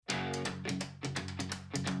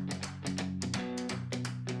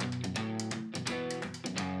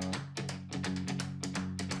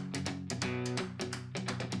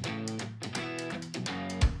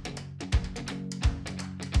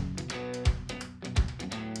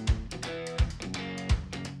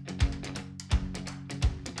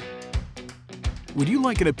Would you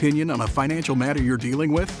like an opinion on a financial matter you're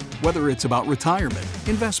dealing with? Whether it's about retirement,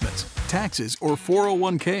 investments, taxes, or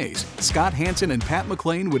 401ks, Scott Hanson and Pat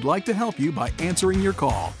McClain would like to help you by answering your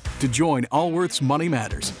call. To join Allworth's Money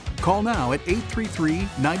Matters, call now at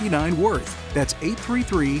 833-99-WORTH. That's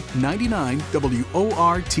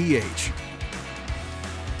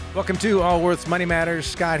 833-99-WORTH. Welcome to Allworth's Money Matters.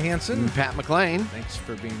 Scott Hanson. And Pat McClain. Thanks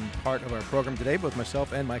for being part of our program today, both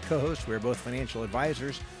myself and my co-host. We're both financial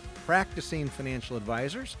advisors, practicing financial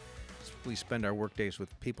advisors. We spend our work days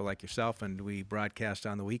with people like yourself, and we broadcast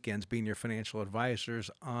on the weekends, being your financial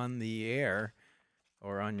advisors on the air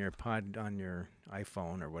or on your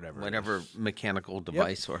iPhone or whatever mechanical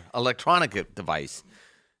device or electronic device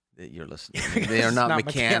that you're listening to. They are not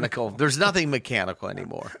mechanical. There's nothing mechanical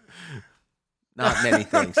anymore. Not many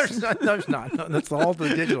things. There's not. No, that's all the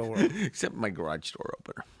digital world. Except my garage door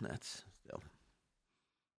opener. That's still.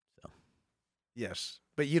 So. Yes.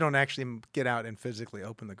 But you don't actually get out and physically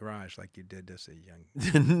open the garage like you did as a young...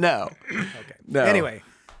 No. Okay. No. Anyway,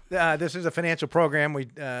 this is a financial program. We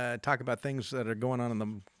talk about things that are going on in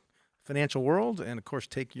the financial world and, of course,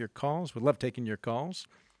 take your calls. We love taking your calls.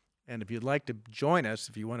 And if you'd like to join us,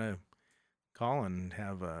 if you want to call and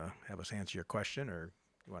have us answer your question, or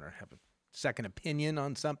you want to have a second opinion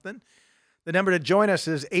on something, the number to join us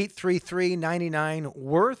is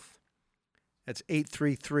 833-99-WORTH. That's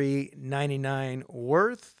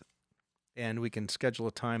 833-99-WORTH. And we can schedule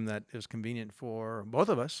a time that is convenient for both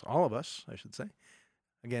of us, all of us, I should say.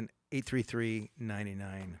 Again,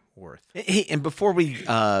 833-99-WORTH. Hey, and before we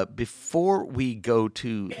go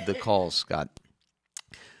to the calls, Scott,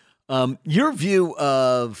 your view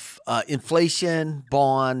of inflation,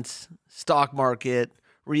 bonds, stock market,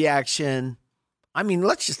 reaction. I mean,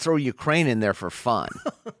 let's just throw Ukraine in there for fun.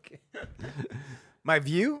 Okay. My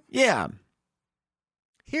view? Yeah.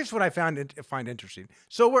 Here's what I find interesting.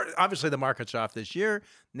 So we're obviously the market's off this year.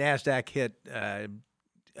 NASDAQ hit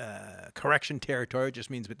correction territory, which just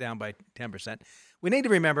means we're down by 10%. We need to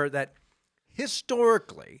remember that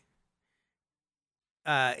historically,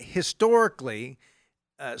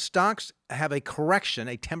 stocks have a correction,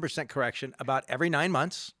 a 10% correction, about every 9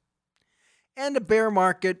 months, and a bear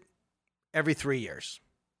market every 3 years.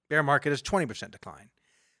 Bear market is 20% decline.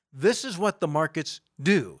 This is what the markets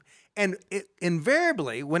do. And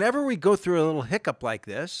invariably, whenever we go through a little hiccup like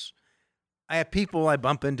this, I have people I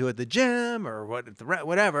bump into at the gym or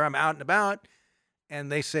whatever. I'm out and about, and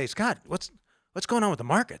they say, "Scott, what's going on with the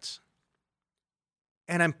markets?"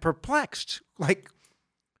 And I'm perplexed. Like,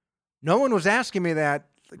 no one was asking me that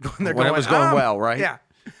when it was going well, right? Yeah.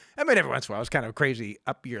 I mean, every once in a while, it was kind of a crazy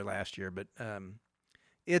up year last year, but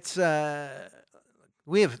there's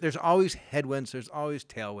always headwinds, there's always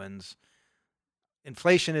tailwinds.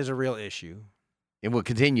 Inflation is a real issue. It will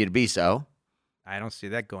continue to be so. I don't see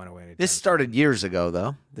that going away. This started years ago,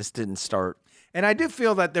 though. This didn't start. And I do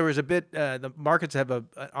feel that there was a bit, the markets have an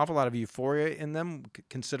awful lot of euphoria in them,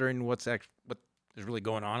 considering what is really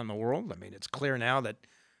going on in the world. I mean, it's clear now that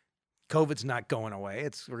COVID's not going away.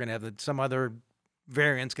 We're going to have some other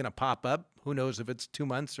variant's going to pop up. Who knows if it's 2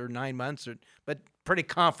 months or 9 months, but pretty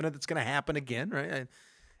confident it's going to happen again, right?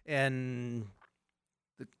 And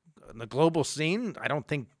the global scene, I don't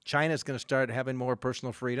think China's going to start having more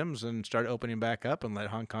personal freedoms and start opening back up and let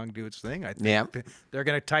Hong Kong do its thing. I think they're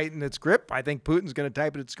going to tighten its grip. I think Putin's going to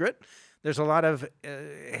tighten its grip. There's a lot of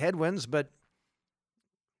headwinds, but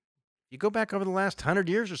you go back over the last 100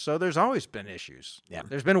 years or so, there's always been issues. Yeah.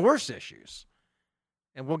 There's been worse issues.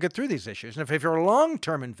 And we'll get through these issues. And if you're a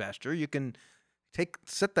long-term investor, you can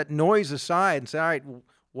set that noise aside and say, all right,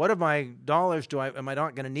 what of my dollars am I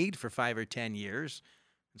not going to need for 5 or 10 years?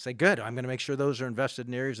 And say, good, I'm going to make sure those are invested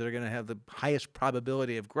in areas that are going to have the highest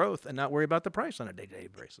probability of growth and not worry about the price on a day-to-day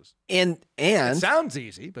basis. And it sounds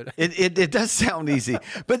easy, but it does sound easy.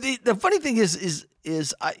 But the funny thing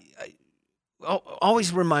is I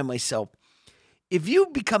always remind myself, if you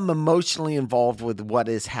become emotionally involved with what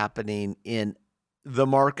is happening in the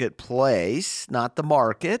marketplace, not the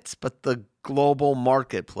markets, but the global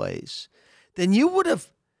marketplace, then you would have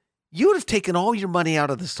taken all your money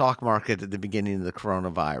out of the stock market at the beginning of the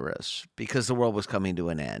coronavirus because the world was coming to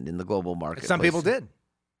an end in the global marketplace. Some people did.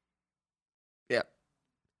 Yeah.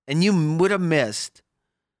 And you would have missed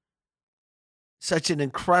such an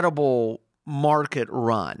incredible market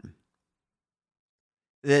run.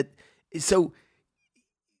 So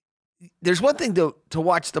there's one thing to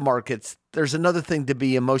watch the markets. There's another thing to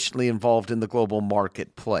be emotionally involved in the global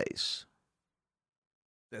marketplace.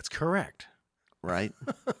 That's correct. Right?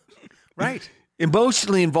 Right.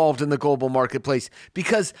 Emotionally involved in the global marketplace,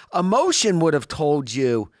 because emotion would have told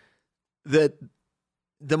you that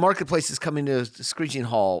the marketplace is coming to a screeching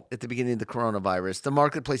halt at the beginning of the coronavirus. The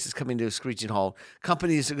marketplace is coming to a screeching halt.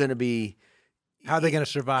 Companies are going to be. How are they going to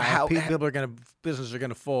survive? Businesses are going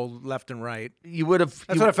to fold left and right. That's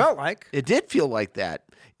what it felt like. It did feel like that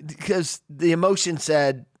because the emotion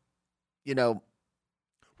said,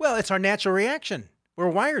 Well, it's our natural reaction. We're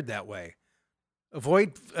wired that way.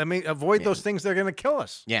 Avoid those things that are going to kill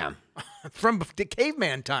us. Yeah. From the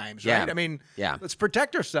caveman times, right? I mean, let's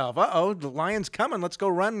protect ourselves. The lion's coming. Let's go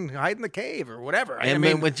run and hide in the cave or whatever.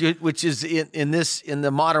 Which is in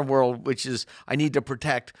the modern world, which is I need to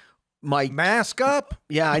protect my mask up.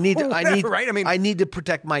 Yeah, I need right? I need to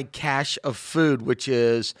protect my cache of food, which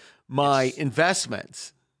is my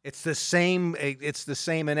investments. It's the same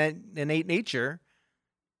innate nature.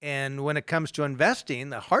 And when it comes to investing,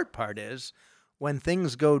 the hard part is when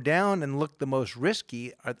things go down and look the most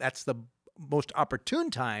risky, that's the most opportune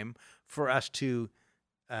time for us to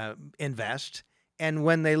invest. And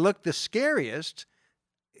when they look the scariest,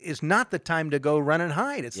 is not the time to go run and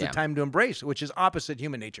hide. It's the time to embrace, which is opposite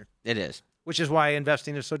human nature. It is. Which is why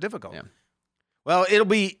investing is so difficult. Yeah. Well, it'll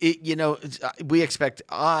be,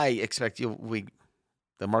 I expect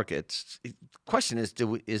the markets. The question is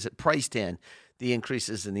it priced in, the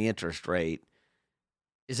increases in the interest rate?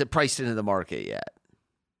 Is it priced into the market yet?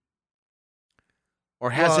 Or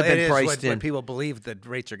has it been priced in? What people believe that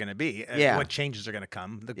rates are going to be. What changes are going to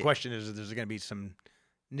come. The question is, there's going to be some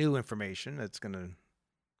new information that's going to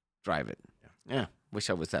drive it. Yeah.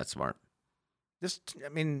 Wish I was that smart.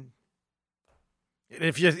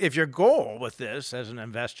 If your goal with this as an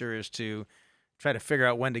investor is to try to figure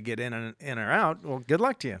out when to get in or out, well, good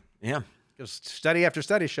luck to you. Yeah. Because study after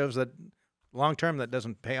study shows that long term that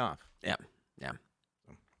doesn't pay off. Yeah.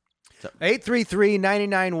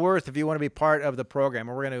 833-99-WORTH if you want to be part of the program.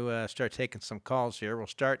 We're going to start taking some calls here. We'll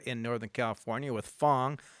start in Northern California with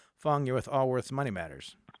Fong. Fong, you're with Allworth's Money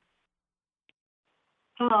Matters.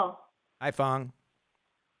 Hello. Hi, Fong.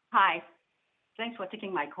 Hi. Thanks for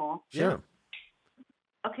taking my call. Sure.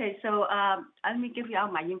 Okay, so let me give you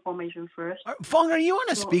out my information first. Fong, are you on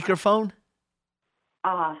a speakerphone?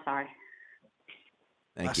 Sorry.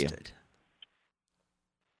 Thank you.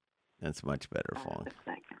 That's much better, Fong. Just a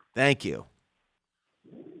second. Thank you.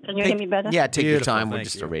 Can you hear me better? Yeah, take your Beautiful, time. We're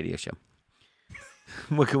just a radio show.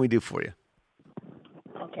 What can we do for you?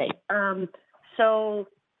 Okay. So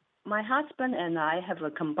my husband and I have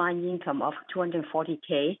a combined income of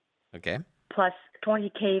 $240K. Okay. Plus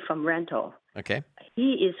 $20K from rental. Okay.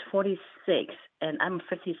 He is 46 and I'm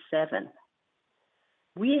 57.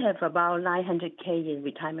 We have about $900K in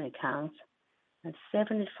retirement accounts, and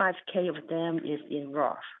 $75K of them is in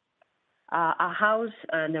Roth. Our house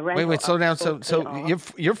and the rental. Wait, slow down. So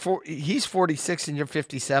he's 46 and you're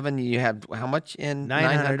 57. You have how much in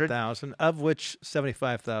 900,000, of which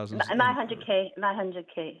 75,000.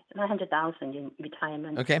 $900,000 in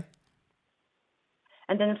retirement. Okay.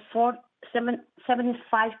 And then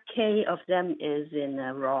 75K of them is in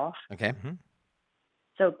Roth. Okay. Mm-hmm.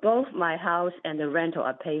 So both my house and the rental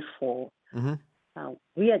are paid for. Mm-hmm.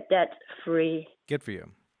 We are debt free. Good for you.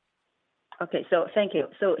 Okay, so thank you.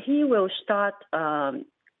 So he will start to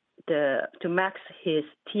max his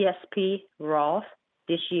TSP Roth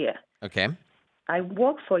this year. Okay. I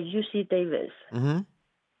work for UC Davis, mm-hmm.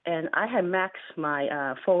 and I have maxed my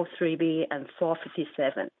 403B and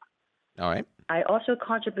 457. All right. I also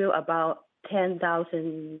contribute about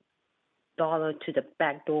 $10,000 to the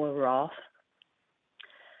backdoor Roth.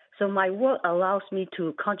 So my work allows me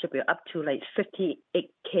to contribute up to like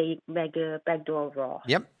 58K mega backdoor Roth.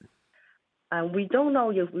 Yep. We don't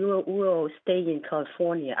know if we will stay in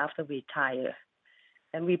California after we retire.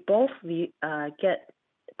 And we both get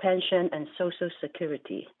pension and Social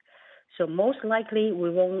Security. So most likely we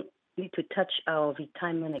won't need to touch our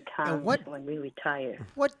retirement account when we retire.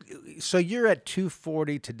 So you're at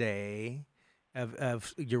 $240 today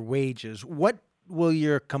of your wages. What will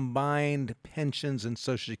your combined pensions and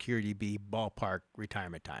Social Security be ballpark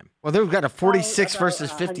retirement time? Well, they've got a 46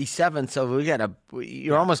 versus 57, so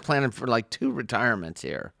you're almost planning for like 2 retirements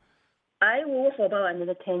here. I will work for about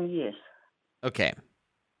another 10 years. Okay.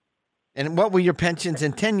 And what will your pensions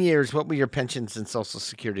in 10 years? What will your pensions and Social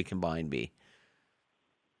Security combined be?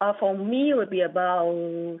 For me, it would be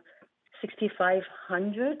about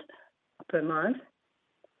 $6,500 per month.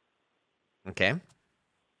 Okay.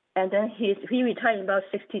 And then he retired in about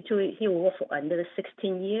 62. He will work for another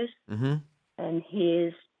 16 years. Mm-hmm. And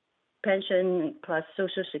his pension plus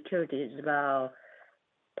Social Security is about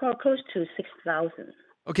probably close to $6,000.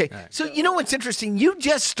 Okay. Right. So you know what's interesting? You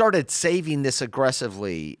just started saving this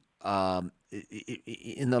aggressively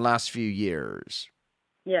in the last few years.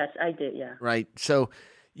 Yes, I did. Yeah. Right. So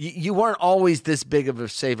you weren't always this big of a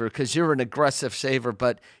saver because you're an aggressive saver.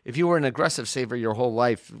 But if you were an aggressive saver your whole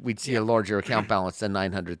life, we'd see a larger account balance than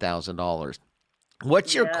 $900,000.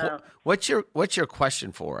 What's your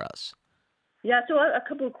question for us? Yeah, so a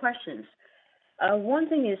couple of questions. One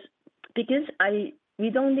thing is because we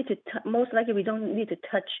don't need to most likely we don't need to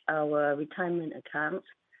touch our retirement accounts.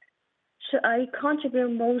 Should I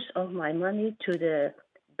contribute most of my money to the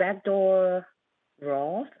backdoor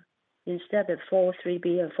Roth instead of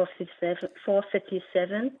 403B and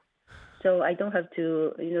 457? So I don't have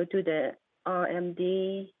to do the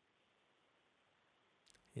RMD.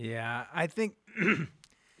 Yeah, I think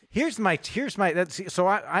here's my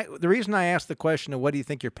the reason I asked the question of what do you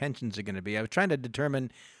think your pensions are going to be, I was trying to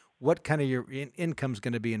determine what kind of your income is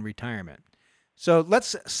going to be in retirement. So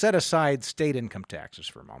let's set aside state income taxes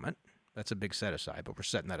for a moment. That's a big set aside, but we're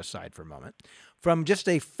setting that aside for a moment. From just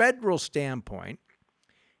a federal standpoint,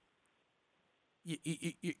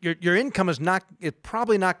 your income is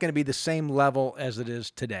probably not going to be the same level as it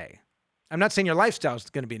is today. I'm not saying your lifestyle is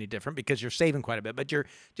going to be any different because you're saving quite a bit, but your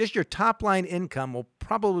top line income will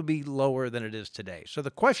probably be lower than it is today. So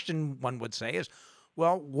the question one would say is,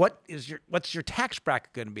 well, what's your tax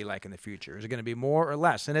bracket going to be like in the future? Is it going to be more or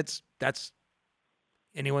less? And that's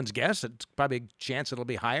anyone's guess. It's probably a chance it'll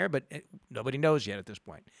be higher, but nobody knows yet at this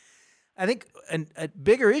point. I think a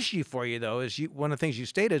bigger issue for you, though, is one of the things you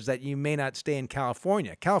stated is that you may not stay in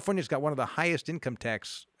California. California's got one of the highest income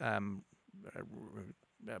tax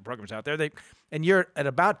programs out there. And you're at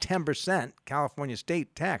about 10% California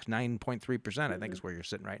state tax, 9.3%, I think is where you're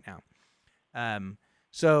sitting right now.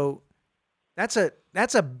 So that's a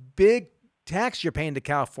big tax you're paying to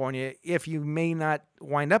California if you may not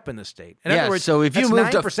wind up in the state. In other words, so if you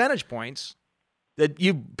moved 9 percentage points that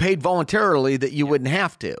you paid voluntarily that you wouldn't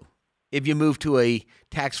have to. If you move to a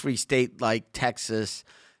tax-free state like Texas,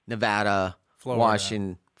 Nevada,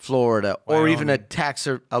 Washington, Florida, or even a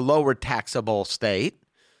lower taxable state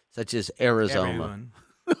such as Arizona,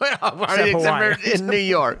 except in New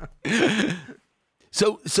York.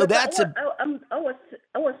 So that's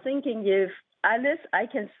I was thinking if at least I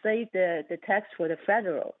can save the tax for the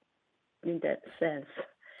federal in that sense.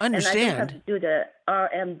 Understand. And I don't have to do the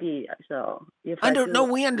RMD. So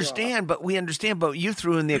we understand, but you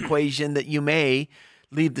threw in the equation that you may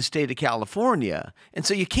leave the state of California, and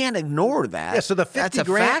so you can't ignore that. Yeah. So the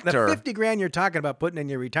 $50 grand you're talking about putting in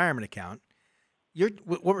your retirement account,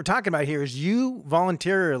 what we're talking about here is you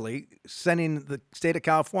voluntarily sending the state of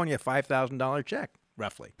California a $5,000 check,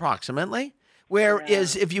 roughly, approximately.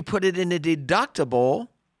 Whereas if you put it in a deductible,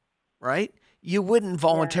 right? You wouldn't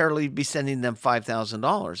voluntarily be sending them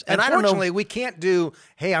 $5,000. And unfortunately, we can't do,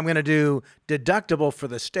 hey, I'm going to do deductible for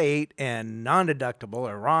the state and non-deductible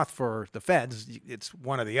or Roth for the feds. It's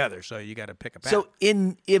one or the other, so you got to pick a path. So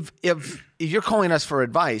if you're calling us for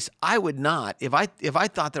advice, I would not. If I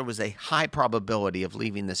thought there was a high probability of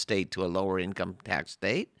leaving the state to a lower income tax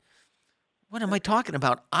state, what am I talking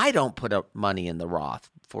about? I don't put up money in the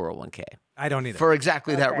Roth 401k. I don't either. For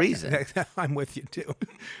exactly that reason. I'm with you, too.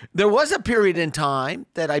 There was a period in time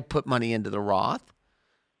that I put money into the Roth,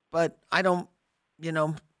 but I don't,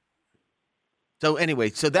 So anyway,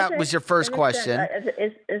 that was your first question.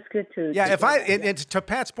 It's good to... Yeah, to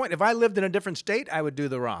Pat's point, if I lived in a different state, I would do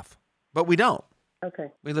the Roth. But we don't.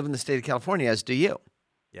 Okay. We live in the state of California, as do you.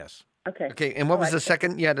 Yes. Okay. Okay, and what was the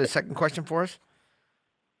second? You had a second question for us?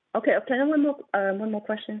 Okay, can I have one more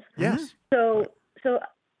question? Yes.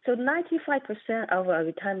 So 95% of our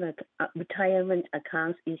retirement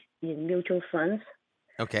accounts is in mutual funds.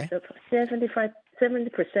 Okay. So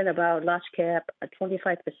 70% about large cap,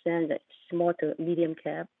 25% small to medium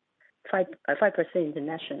cap, 5%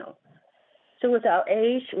 international. So with our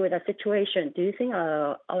age, with our situation, do you think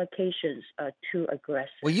our allocations are too aggressive?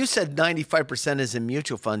 Well, you said 95% is in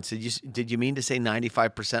mutual funds. Did you mean to say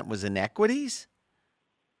 95% was in equities?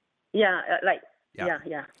 Yeah,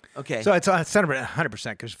 Yeah. Okay. So it's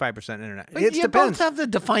 100% because 5% internet. But you both have the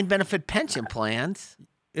defined benefit pension plans.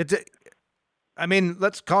 Let's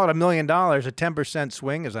call it $1 million. A 10%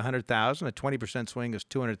 swing is $100,000. A 20% swing is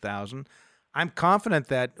 $200,000. I'm confident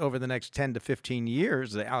that over the next 10 to 15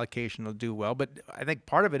 years, the allocation will do well. But I think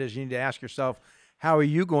part of it is you need to ask yourself, how are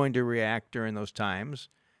you going to react during those times?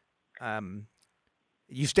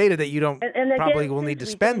 You stated that you don't probably will need to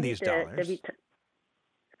spend these dollars.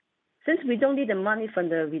 Since we don't need the money from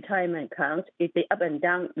the retirement account, if they up and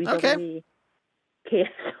down, we don't really care.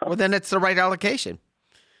 So. Well, then it's the right allocation.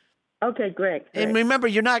 Okay, great. And remember,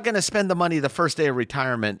 you're not going to spend the money the first day of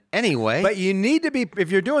retirement anyway. But you need to be, if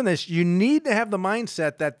you're doing this, you need to have the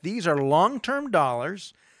mindset that these are long-term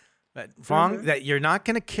dollars, that you're not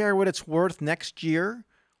going to care what it's worth next year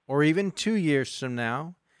or even 2 years from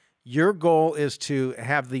now. Your goal is to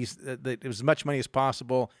have these as much money as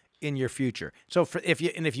possible in your future. So if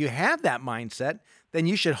you have that mindset, then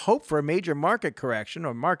you should hope for a major market correction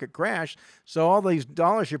or market crash. So all these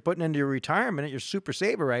dollars you're putting into your retirement, your super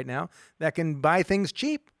saver right now, that can buy things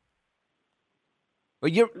cheap.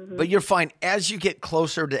 But you're fine as you get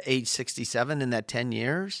closer to age 67 in that 10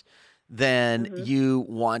 years, then you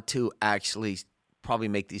want to actually probably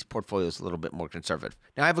make these portfolios a little bit more conservative.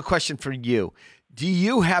 Now I have a question for you. Do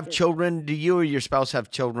you have children? Do you or your spouse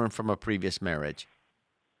have children from a previous marriage?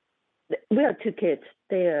 We have 2 kids.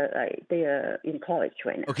 They are in college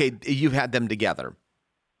right now. Okay, you've had them together.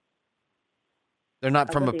 They're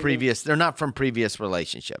not from They're not from previous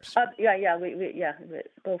relationships. We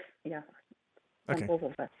both. Yeah. Okay. Both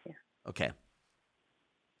of us. Yeah. Okay.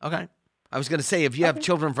 I was going to say, if you have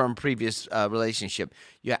children from a previous relationship,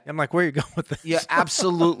 I'm like, where are you going with this? you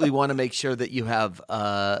absolutely want to make sure that you have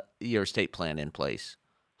your estate plan in place.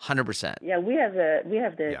 100%. Yeah, we have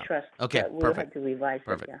the trust. Okay, we'll perfect. have to revise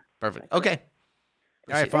Perfect. it. Yeah. Perfect. Okay.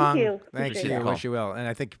 All right, Fong. Thank you. Thank Appreciate you. it. Wish you well. And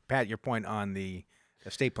I think, Pat, your point on the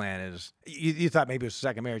estate plan is you thought maybe it was a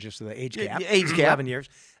second marriage just to the age gap. Age gap. 11 years,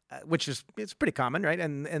 which is it's pretty common, right?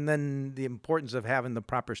 And then the importance of having the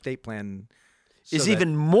proper estate plan is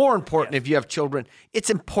even more important if you have children. It's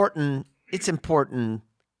important. It's important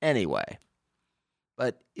anyway.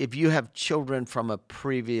 But if you have children from a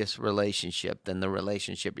previous relationship than the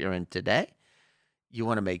relationship you're in today, you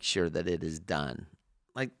want to make sure that it is done.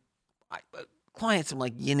 Like clients, I'm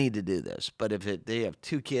like, you need to do this. But if they have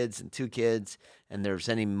 2 kids and there's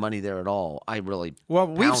any money there at all, I really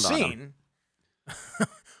we've seen,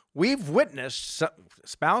 we've witnessed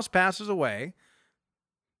spouse passes away.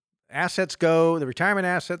 The retirement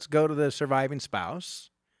assets go to the surviving spouse.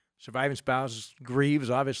 Surviving spouse grieves,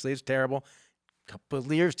 obviously, it's terrible. A couple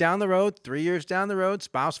of years down the road, 3 years down the road,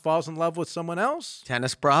 spouse falls in love with someone else.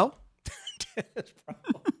 Tennis pro?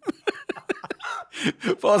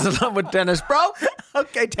 Falls in love with tennis pro?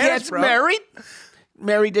 Okay, tennis Gets pro.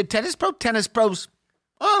 Married to tennis pro? Tennis pro's,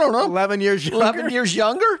 I don't know. 11 years younger. 11 years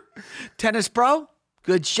younger? Tennis pro?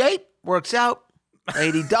 Good shape, works out.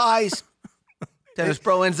 Lady dies. Tennis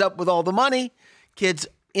pro ends up with all the money. Kids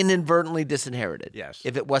inadvertently disinherited. Yes.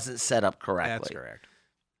 If it wasn't set up correctly. That's correct.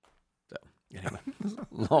 So, anyway,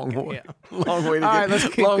 long way to All right, let's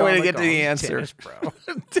keep long way going. to get to the answer. Tennis pro.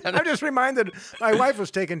 I'm just reminded, my wife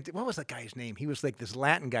was taking, what was that guy's name? He was like this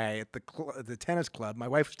Latin guy at the tennis club. My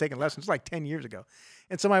wife was taking lessons like 10 years ago.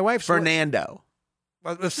 And so my wife's Fernando.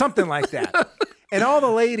 Well, it was something like that. And all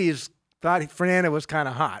the ladies thought Fernando was kind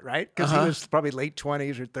of hot, right? Because he was probably late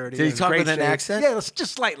 20s or 30s. Did he talk with an accent? Yeah,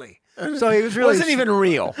 just slightly. So he was really... Wasn't even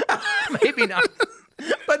real. Maybe not.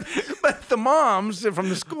 But the moms from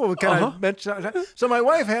the school kind of mentioned. So my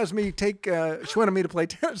wife has me take. She wanted me to play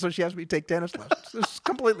tennis, so she has me take tennis lessons. This is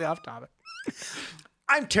completely off topic.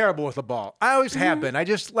 I'm terrible with the ball. I always have been. I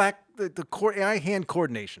just lack the hand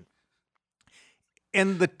coordination.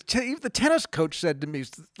 And the tennis coach said to me,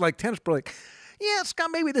 like tennis pro, like, yeah, Scott,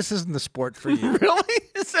 maybe this isn't the sport for you. Really?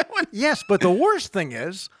 Is that what? Yes, but the worst thing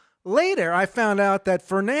is, later I found out that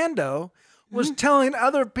Fernando was telling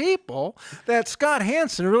other people that Scott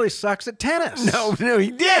Hansen really sucks at tennis. No, he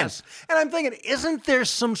did. Yes. And I'm thinking, isn't there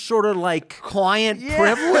some sort of like client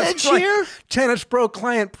privilege here? Tennis pro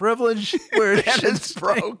client privilege? Where it Tennis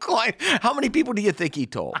pro client. How many people do you think he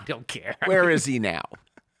told? I don't care. Where is he now?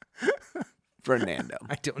 Fernando.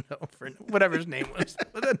 I don't know. Whatever his name was.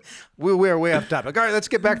 But then we're way off topic. All right, let's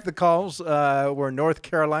get back to the calls. We're in North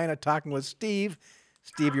Carolina talking with Steve.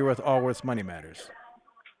 Steve, you're with Allworth's Money Matters.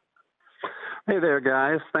 Hey there,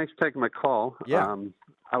 guys. Thanks for taking my call. Yeah.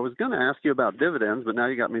 I was going to ask you about dividends, but now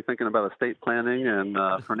you got me thinking about estate planning and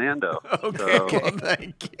Fernando. Okay, So well,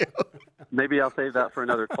 thank you. maybe I'll save that for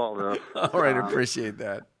another call, though. All right, appreciate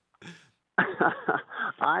that.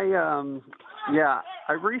 I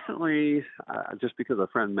recently, just because a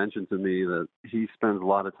friend mentioned to me that he spends a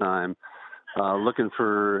lot of time looking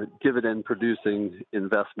for dividend-producing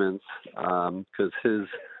investments because his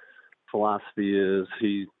philosophy is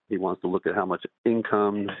he wants to look at how much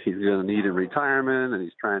income he's going to need in retirement, and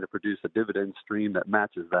he's trying to produce a dividend stream that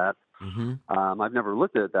matches that. Mm-hmm. I've never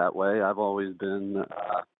looked at it that way. I've always been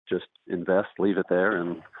just invest, leave it there,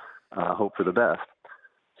 and hope for the best.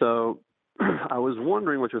 So I was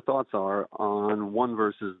wondering what your thoughts are on one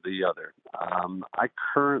versus the other. I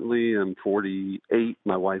currently am 48.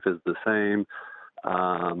 My wife is the same.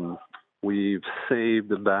 We've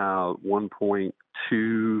saved about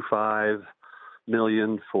 $1.25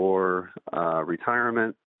 million for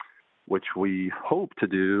retirement, which we hope to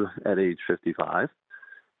do at age 55.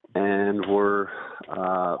 And when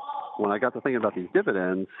I got to thinking about these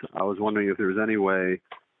dividends, I was wondering if there was any way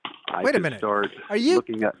I Wait a could minute. start Are you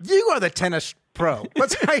looking at. you are the tennis pro?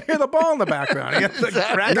 I hear the ball in the background. You got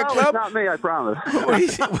the racket No, club. it's not me. I promise.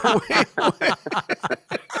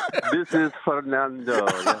 This is Fernando.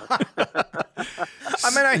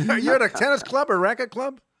 I mean, you're at a tennis club or racket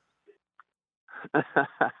club?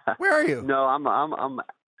 Where are you? No,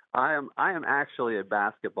 I am actually a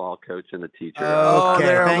basketball coach and a teacher. Oh, Okay,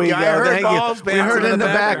 there thank we you. go. I heard Thank you. balls We bouncing heard in in the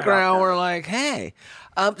the background. background. We're like, hey.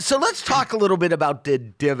 So let's talk a little bit about the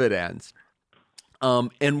dividends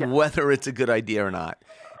and whether it's a good idea or not.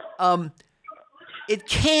 It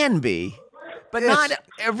can be, but not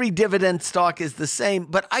every dividend stock is the same.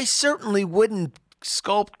 But I certainly wouldn't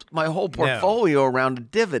sculpt my whole portfolio around a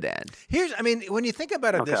dividend. When you think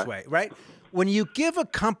about it this way, right? When you give a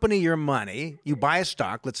company your money, you buy a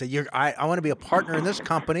stock. Let's say I want to be a partner in this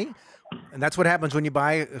company. And that's what happens when you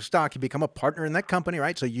buy a stock. You become a partner in that company,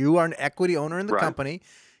 right? So you are an equity owner in the company.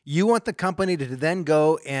 You want the company to then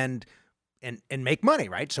go and make money,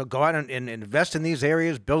 right? So go out and invest in these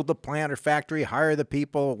areas, build the plant or factory, hire the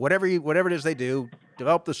people, whatever it is they do,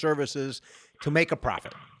 develop the services to make a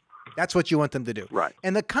profit. That's what you want them to do. Right.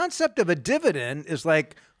 And the concept of a dividend is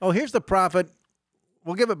like, oh, here's the profit.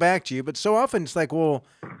 We'll give it back to you. But so often it's like, well,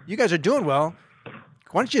 you guys are doing well.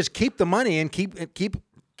 Why don't you just keep the money and keep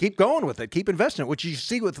going with it, keep investing in it, which you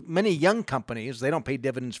see with many young companies. They don't pay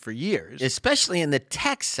dividends for years. Especially in the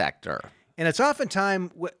tech sector. And it's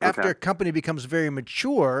oftentimes after a company becomes very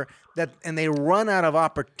mature and they run out of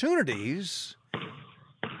opportunities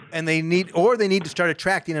and they need to start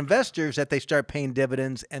attracting investors that they start paying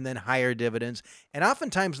dividends and then higher dividends. And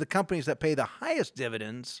oftentimes the companies that pay the highest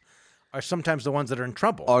dividends are sometimes the ones that are in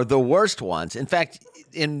trouble. Are the worst ones. In fact,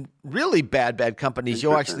 in really bad companies,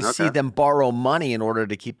 you'll actually see them borrow money in order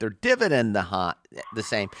to keep their dividend the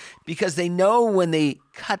same, because they know when they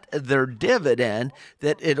cut their dividend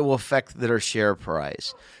that it will affect their share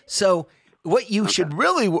price. So what you should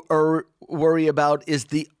really worry about is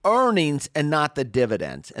the earnings and not the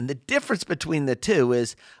dividends. And the difference between the two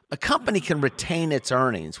is a company can retain its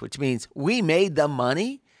earnings, which means we made the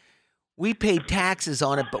money. We paid taxes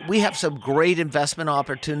on it, but we have some great investment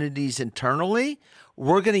opportunities internally.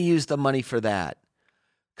 We're going to use the money for that.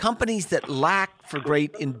 Companies that lack for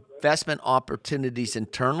great investment opportunities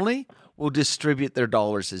internally will distribute their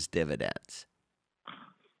dollars as dividends.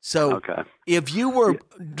 So if you were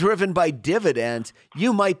driven by dividends,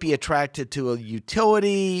 you might be attracted to a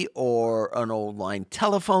utility or an old line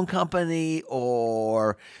telephone company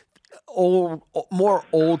or more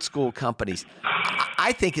old school companies.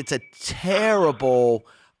 I think it's a terrible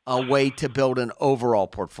way to build an overall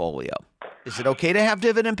portfolio. Is it okay to have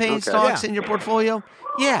dividend paying stocks in your portfolio?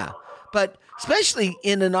 Yeah, but especially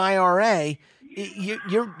in an IRA,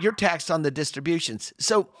 you're taxed on the distributions.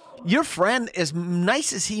 So your friend, as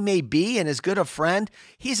nice as he may be and as good a friend,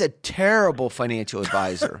 he's a terrible financial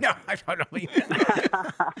advisor. No, I don't mean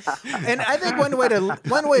that. And I think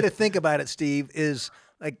one way to think about it, Steve, is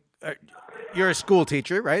like you're a school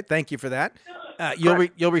teacher, right? Thank you for that.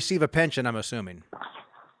 You'll receive a pension, I'm assuming.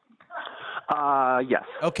 Yes.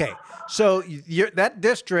 Okay. So that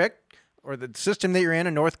district or the system that you're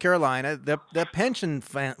in North Carolina, the pension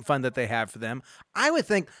fund that they have for them, I would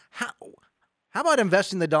think, how about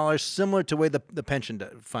investing the dollars similar to the way the pension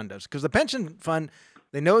fund does? Because the pension fund,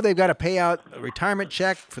 they know they've got to pay out a retirement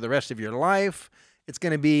check for the rest of your life. It's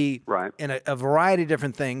going to be in a variety of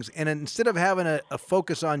different things. And instead of having a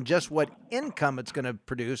focus on just what income it's going to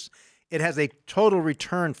produce, it has a total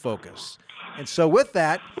return focus. And so with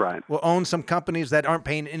that, we'll own some companies that aren't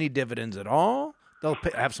paying any dividends at all. They'll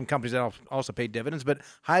have some companies that also pay dividends, but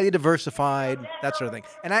highly diversified, that sort of thing.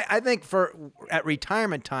 And I think at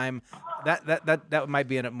retirement time, that might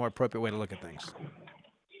be a more appropriate way to look at things.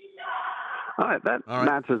 All right, that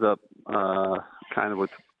matches up kind of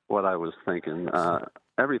with what I was thinking.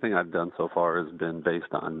 Everything I've done so far has been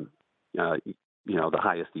based on, the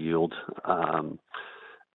highest yield.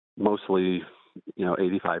 Mostly,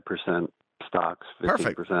 85% stocks,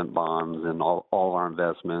 15% bonds, and all our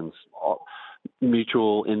investments,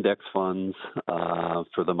 mutual index funds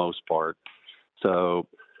for the most part. So,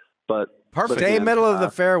 but stay middle of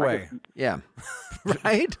the fairway.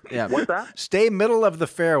 Right? Yeah. What's that? Stay middle of the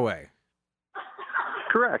fairway.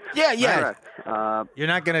 Correct. Yeah. Correct. You're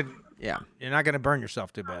not gonna burn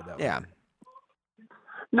yourself too bad, though. Yeah.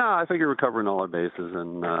 No, I think we're covering all our bases,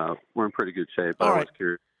 and we're in pretty good shape. I was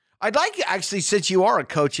curious. I'd like, actually, since you are a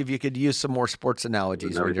coach, if you could use some more sports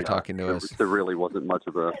analogies when you're talking to us. There really wasn't much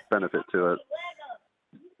of a benefit to it.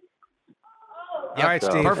 All right,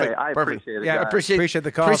 Steve. Perfect. I appreciate it. Yeah, guys. appreciate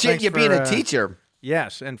the call. Appreciate Thanks you being for, a teacher.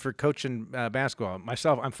 Yes, and for coaching basketball.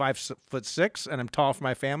 Myself, I'm 5'6", and I'm tall for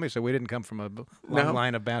my family, so we didn't come from a long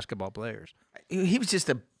line of basketball players. He was just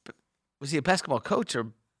was he a basketball coach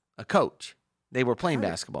or a coach? They were playing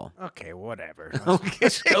basketball. Okay, whatever. Okay.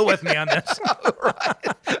 Let's go with me on this.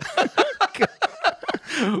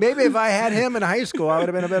 Maybe if I had him in high school, I would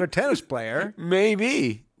have been a better tennis player.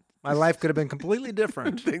 Maybe. My life could have been completely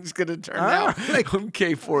different. Things could have turned out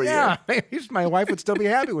okay for Yeah, maybe my wife would still be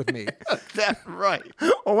happy with me. That's right.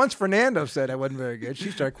 Well, once Fernando said I wasn't very good,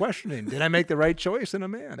 she started questioning, did I make the right choice in a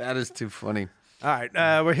man? That is too funny. All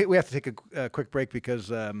right, we have to take a quick break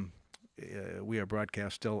because we are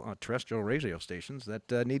broadcast still on terrestrial radio stations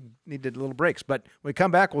that needed little breaks. But when we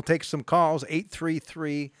come back, we'll take some calls.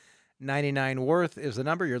 833-99-WORTH is the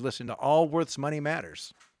number. You're listening to Allworth's Money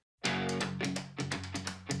Matters.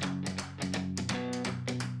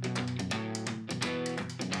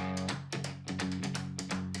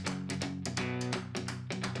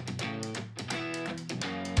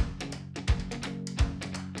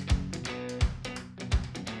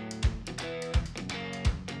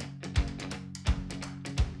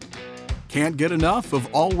 Can't get enough of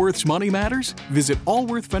Allworth's Money Matters? Visit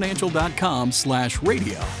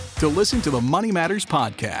allworthfinancial.com/radio to listen to the Money Matters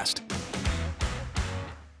podcast.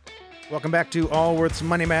 Welcome back to Allworth's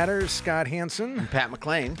Money Matters. Scott Hansen. And Pat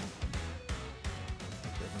McLean.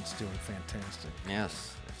 Everyone's doing fantastic. Yes.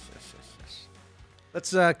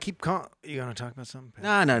 Let's keep calling. You want to talk about something,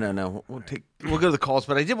 Pat? No. We'll go to the calls,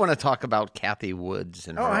 but I did want to talk about Kathy Woods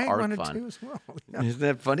and her I art wanted fund. to as well. Yeah. Isn't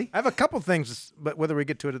that funny? I have a couple things, but whether we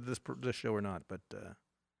get to it at this show or not. But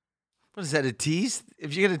What is that, a tease?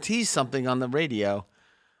 If you're going to tease something on the radio,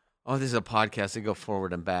 this is a podcast, they go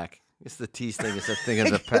forward and back. It's the tease thing. It's a thing of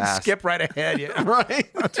the past. Skip right ahead, yeah.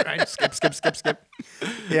 Right? That's right. Skip.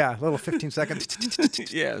 Yeah, a little 15 seconds.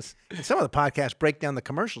 Yes. And some of the podcasts break down the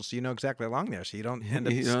commercials so you know exactly along there, so you don't end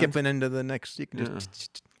up skipping into the next. You can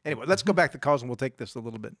just anyway. Let's go back to calls and we'll take this a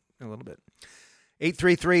little bit.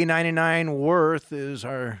 833-99-WORTH is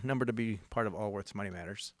our number to be part of Allworth's Money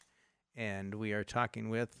Matters, and we are talking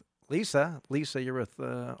with Lisa. Lisa, you're with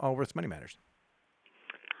Allworth's Money Matters.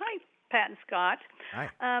 Hi, Pat and Scott. Hi.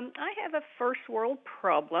 I have a first world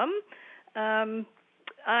problem.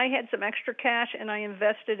 I had some extra cash, and I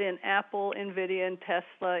invested in Apple, NVIDIA, and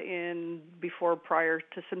Tesla prior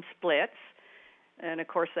to some splits. And, of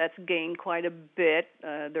course, that's gained quite a bit.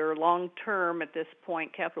 They're long-term at this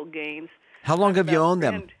point, capital gains. How long have you owned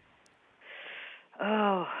them?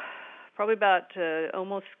 Probably about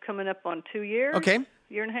almost coming up on 2 years. Okay.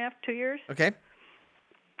 Year and a half, 2 years. Okay.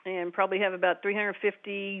 And probably have about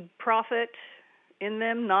 $350 profit in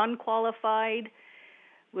them, non-qualified.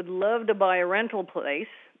 Would love to buy a rental place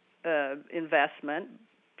investment.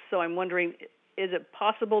 So I'm wondering, is it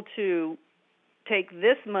possible to take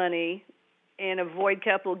this money and avoid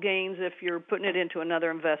capital gains if you're putting it into another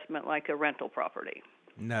investment like a rental property?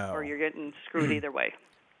 No. Or you're getting screwed either way?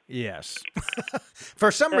 Yes.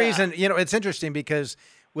 For some reason, it's interesting because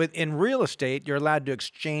in real estate, you're allowed to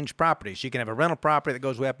exchange properties. You can have a rental property that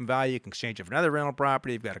goes way up in value. You can exchange it for another rental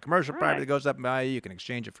property. You've got a commercial property that goes up in value. You can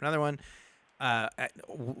exchange it for another one.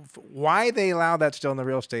 Why they allow that still in the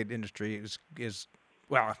real estate industry is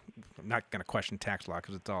well, I'm not going to question tax law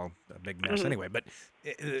because it's all a big mess anyway. But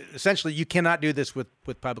essentially, you cannot do this with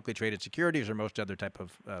publicly traded securities or most other type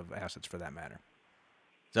of assets for that matter.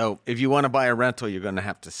 So if you want to buy a rental, you're going to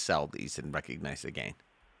have to sell these and recognize the gain.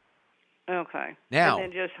 Okay. Now, and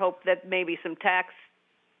then just hope that maybe some tax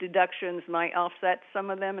deductions might offset some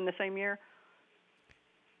of them in the same year?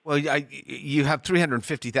 Well, you have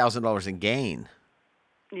 $350,000 in gain.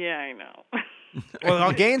 Yeah, I know. Well,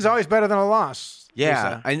 a gain's always better than a loss.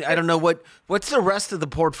 Yeah. I don't know what's the rest of the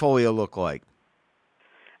portfolio look like?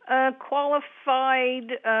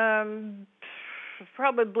 Qualified,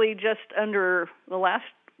 probably just under the last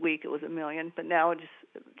week it was $1 million, but now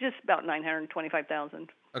just about $925,000.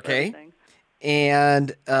 Okay.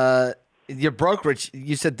 And your brokerage,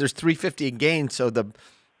 you said there's $350 in gain, so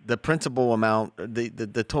the principal amount,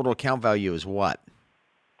 the total account value is what?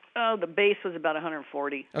 Oh, the base was about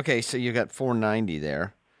 $140. Okay, so you got $490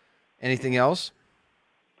 there. Anything else?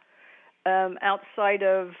 Outside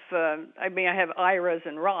of, I have IRAs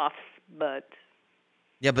and Roths, but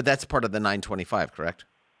yeah, but that's part of the $925, correct?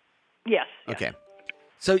 Yes. Okay.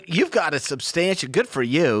 So you've got a substantial. Good for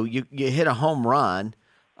you. You hit a home run.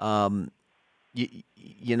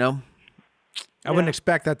 You know. I wouldn't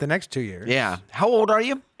expect that the next 2 years. Yeah. How old are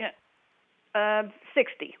you? Yeah.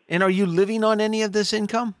 60. And are you living on any of this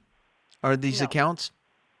income? Are these accounts?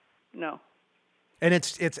 No. And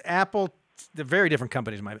it's Apple. They're very different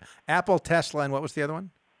companies. Apple, Tesla, and what was the other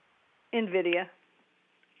one? NVIDIA.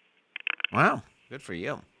 Wow. Good for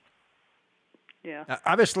you. Yeah.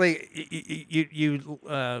 Obviously, you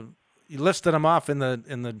listed them off in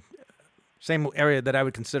the same area that I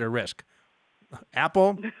would consider risk.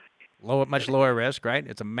 Apple, much lower risk, right?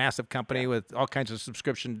 It's a massive company with all kinds of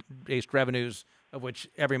subscription-based revenues, of which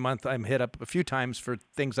every month I'm hit up a few times for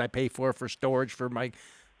things I pay for storage, for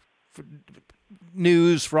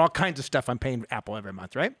news, for all kinds of stuff. I'm paying Apple every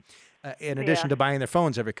month, right? In addition to buying their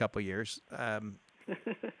phones every couple of years.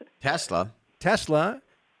 Tesla,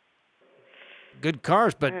 good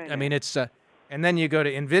cars, but I mean it's. And then you go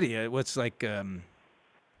to Nvidia. It's like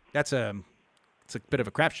it's a bit of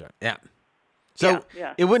a crap shot. Yeah. So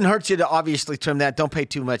it wouldn't hurt you to obviously trim that. Don't pay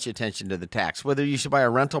too much attention to the tax. Whether you should buy a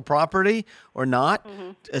rental property or not,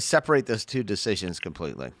 separate those two decisions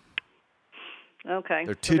completely. Okay.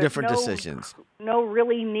 They're two different decisions. No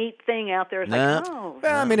really neat thing out there. It's like,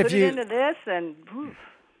 well, I mean, put it into this and,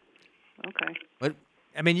 okay. But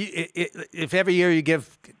I mean, if every year you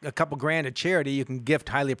give a couple grand to charity, you can gift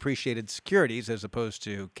highly appreciated securities as opposed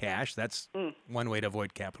to cash. That's one way to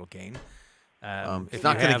avoid capital gain. It's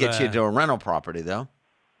not going to get you to a rental property, though.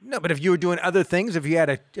 No, but if you were doing other things, if you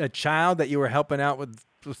had a child that you were helping out with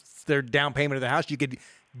their down payment of the house, you could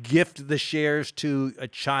gift the shares to a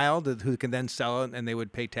child who can then sell it, and they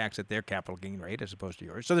would pay tax at their capital gain rate as opposed to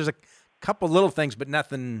yours. So there's a couple little things, but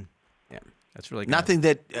nothing. Yeah, that's really nothing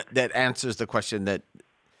that answers the question that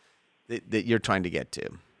you're trying to get to.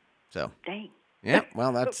 So. Dang. Yeah,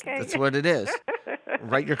 well, that's what it is.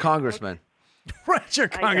 Write your congressman. Right, your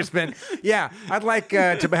congressman. Yeah, I'd like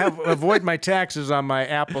to avoid my taxes on my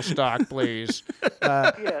Apple stock, please.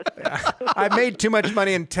 Yes. I made too much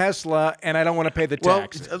money in Tesla, and I don't want to pay the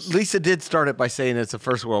tax. Well, Lisa did start it by saying it's a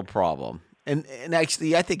first world problem, and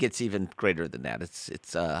actually, I think it's even greater than that.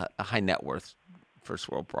 It's a high net worth first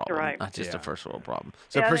world problem, not just a first world problem.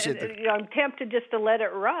 So I appreciate I'm tempted just to let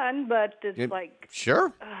it run, but it's like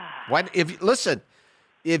sure. Why?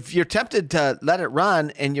 If you're tempted to let it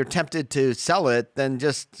run and you're tempted to sell it, then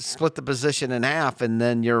just split the position in half, and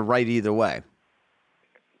then you're right either way.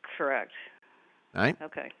 Correct. All right?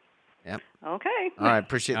 Okay. Yep. Okay. All right.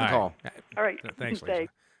 Appreciate the call. All right. Thanks, Lisa.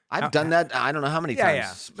 I've done that I don't know how many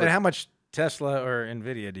times. Yeah. But how much Tesla or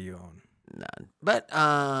Nvidia do you own? None. But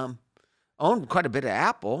own quite a bit of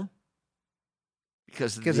Apple.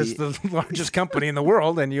 Because it's the largest company in the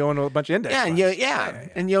world, and you own a bunch of index funds.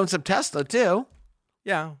 And you own some Tesla, too.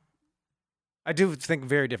 Yeah. I do think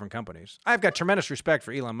very different companies. I've got tremendous respect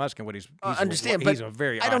for Elon Musk and what he's understand, he's a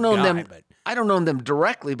very I don't own them. I don't own them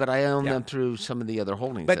directly, but I own them through some of the other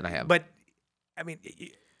holdings that I have. But I mean,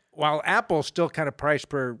 while Apple's still kind of priced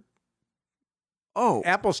per.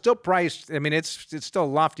 Apple's still priced. I mean, it's still a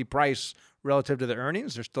lofty price relative to the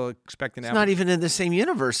earnings. They're still expecting. It's not even in the same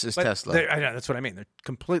universe as Tesla. I know, that's what I mean. They're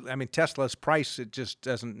completely. I mean, Tesla's price, it just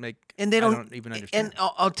doesn't make. And they don't even understand.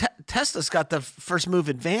 And Tesla's got the first move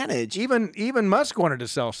advantage. Even Musk wanted to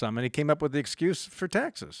sell some, and he came up with the excuse for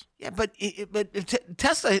taxes. Yeah, but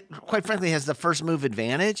Tesla, quite frankly, has the first move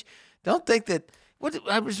advantage. Don't think that. What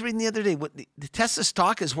I was reading the other day, the Tesla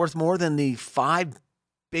stock is worth more than the 5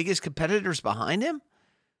 biggest competitors behind him.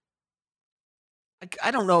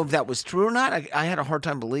 I don't know if that was true or not. I had a hard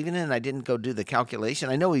time believing it, and I didn't go do the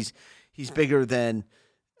calculation. I know he's bigger than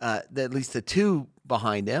at least the 2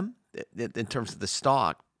 behind him in terms of the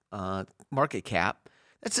stock market cap.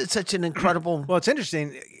 That's such an incredible. Well, it's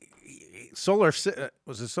interesting. Solar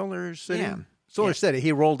was it Solar City? Yeah. Solar City.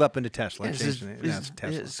 He rolled up into Tesla.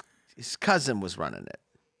 His cousin was running it.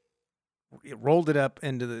 He rolled it up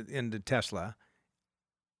into Tesla.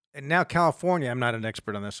 And now California, I'm not an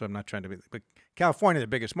expert on this, so I'm not trying to be, but California, the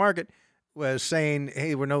biggest market, was saying,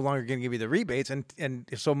 hey, we're no longer going to give you the rebates. And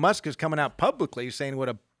so Musk is coming out publicly saying what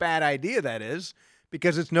a bad idea that is,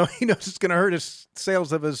 because he knows it's going to hurt his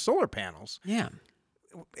sales of his solar panels. Yeah.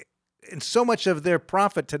 And so much of their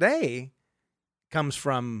profit today comes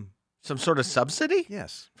from some sort of subsidy?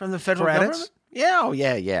 Yes. From the federal government? Yeah. Oh,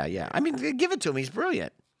 yeah. I mean, give it to him. He's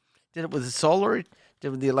brilliant. Did it with the solar, did it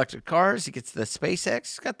with the electric cars. He gets the SpaceX.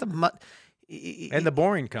 He's got the and the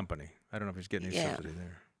Boring Company. I don't know if he's getting any subsidy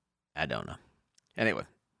there. I don't know. Anyway.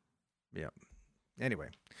 Yeah. Anyway.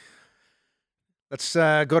 Let's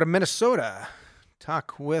go to Minnesota.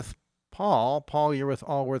 Talk with Paul. Paul, you're with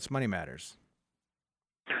Allworth's Money Matters.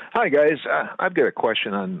 Hi, guys. I've got a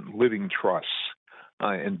question on living trusts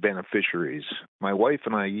and beneficiaries. My wife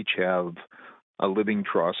and I each have a living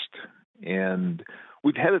trust, and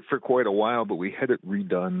we've had it for quite a while, but we had it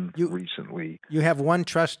redone recently. You have one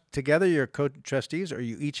trust together, you're co-trustees, or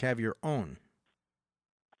you each have your own?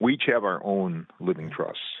 We each have our own living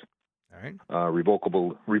trusts. All right.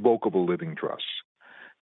 Revocable living trusts.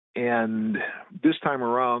 And this time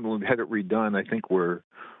around, when we had it redone, I think we're a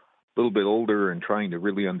little bit older and trying to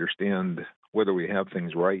really understand whether we have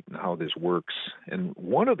things right and how this works. And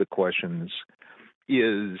one of the questions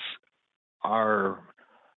is, our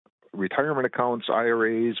retirement accounts,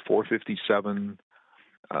 IRAs, 457,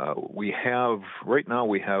 right now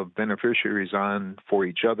we have beneficiaries on for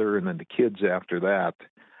each other and then the kids after that.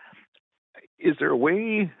 Is there a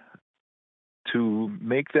way to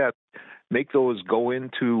make those go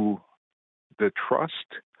into the trust?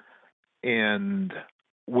 And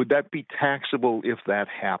would that be taxable if that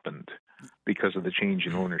happened because of the change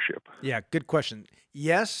in ownership? Yeah, good question.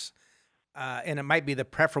 Yes, and it might be the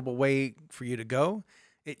preferable way for you to go.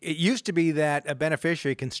 It used to be that a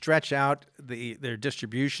beneficiary can stretch out their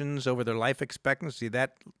distributions over their life expectancy.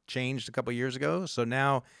 That changed a couple of years ago. So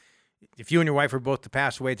now, if you and your wife were both to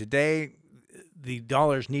pass away today, the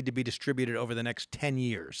dollars need to be distributed over the next 10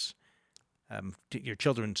 years to your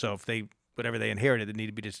children. So if whatever they inherited, they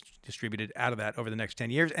need to be distributed out of that over the next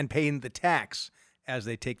 10 years and paying the tax as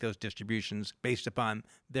they take those distributions based upon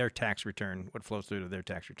their tax return, what flows through to their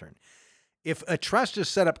tax return. If a trust is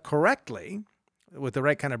set up correctly, with the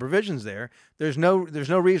right kind of provisions there's no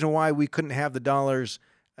reason why we couldn't have the dollars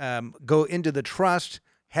go into the trust,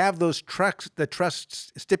 have the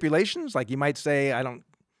trust stipulations, like you might say,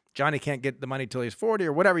 Johnny can't get the money till he's 40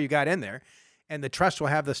 or whatever you got in there, and the trust will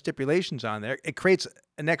have the stipulations on there. It creates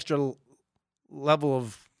an extra level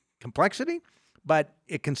of complexity, but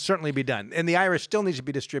it can certainly be done. And the IRA still needs to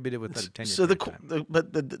be distributed within a 10-year time.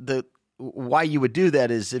 But the why you would do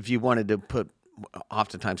that is if you wanted to put,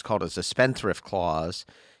 oftentimes called as a spendthrift clause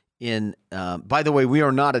in, by the way, we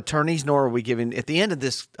are not attorneys, nor are we giving, at the end of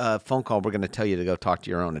this phone call, we're going to tell you to go talk to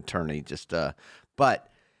your own attorney. But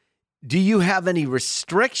do you have any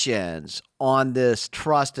restrictions on this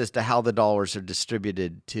trust as to how the dollars are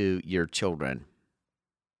distributed to your children?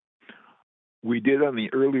 We did on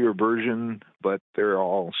the earlier version, but they're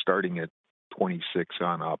all starting at 26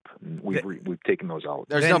 on up. And we've taken those out.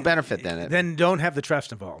 There's no benefit then. Then don't have the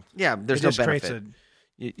trust involved. Yeah, there's no benefit.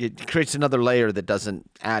 It creates another layer that doesn't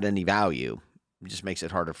add any value. It just makes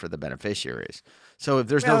it harder for the beneficiaries. So if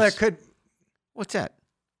there's what's that?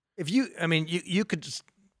 If you could.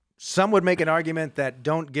 Some would make an argument that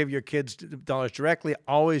don't give your kids dollars directly.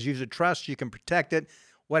 Always use a trust. You can protect it.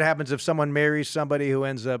 What happens if someone marries somebody who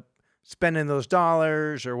ends up spending those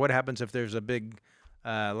dollars, or what happens if there's a big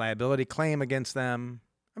liability claim against them?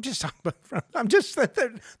 I'm just talking about.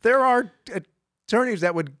 There are attorneys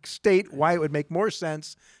that would state why it would make more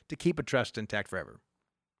sense to keep a trust intact forever.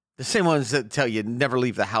 The same ones that tell you never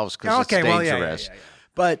leave the house because it's dangerous. Yeah.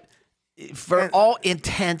 But for all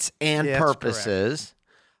intents and purposes,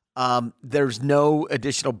 there's no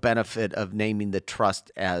additional benefit of naming the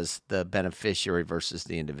trust as the beneficiary versus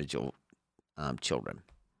the individual children.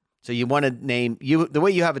 So you want to name the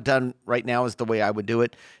way you have it done right now is the way I would do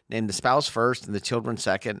it. Name the spouse first and the children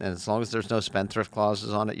second, and as long as there's no spendthrift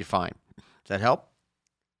clauses on it, you're fine. Does that help?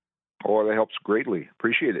 Oh, that helps greatly.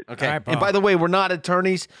 Appreciate it. Okay. Right, and by the way, we're not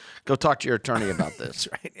attorneys. Go talk to your attorney about this.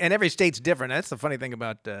 That's right. And every state's different. That's the funny thing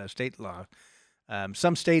about state law.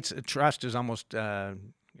 Some states, a trust is almost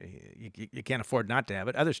you can't afford not to have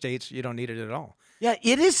it. Other states, you don't need it at all. Yeah,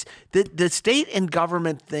 it is. The state and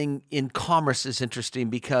government thing in commerce is interesting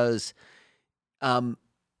because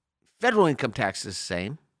federal income tax is the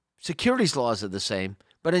same. Securities laws are the same.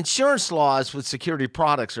 But insurance laws with security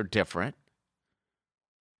products are different.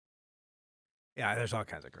 Yeah, there's all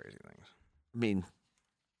kinds of crazy things. I mean,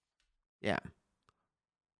 yeah.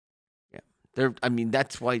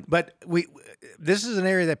 That's why. But this is an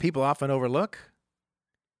area that people often overlook.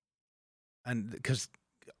 And because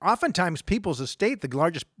oftentimes people's estate, the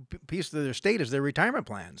largest piece of their estate is their retirement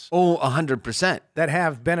plans. Oh, 100%. That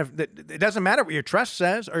have benefit. It doesn't matter what your trust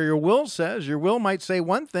says or your will says. Your will might say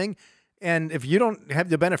one thing, and if you don't have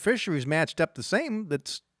the beneficiaries matched up the same,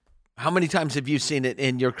 that's. How many times have you seen it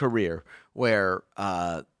in your career where,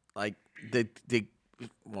 it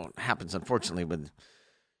happens unfortunately with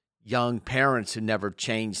young parents who never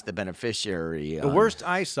changed the beneficiary? The worst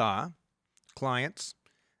I saw, clients.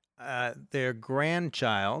 Their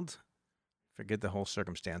grandchild, forget the whole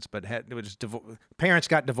circumstance, but parents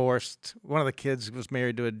got divorced. One of the kids was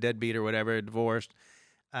married to a deadbeat or whatever, divorced.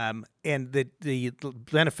 And the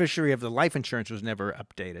beneficiary of the life insurance was never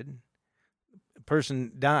updated. The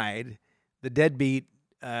person died. The deadbeat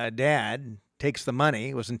dad takes the money.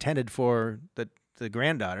 It was intended for the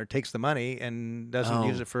granddaughter, takes the money and doesn't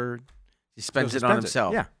use it for... He spends it on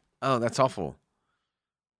himself. Yeah. Oh, that's awful.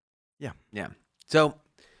 Yeah. Yeah. So...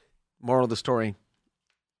 Moral of the story.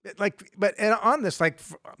 But on this,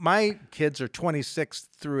 my kids are 26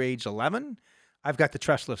 through age 11. I've got the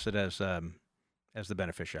trust listed as the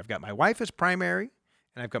beneficiary. I've got my wife as primary,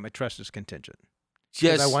 and I've got my trust as contingent.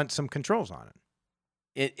 Because Just, I want some controls on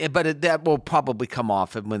it. that will probably come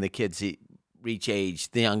off when the kids reach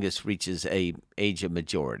age. The youngest reaches a age of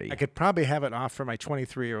majority. I could probably have it off for my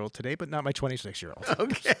 23-year-old today, but not my 26-year-old.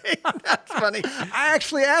 Okay, that's funny. I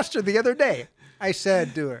actually asked her the other day. I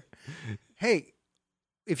said to her, "Hey,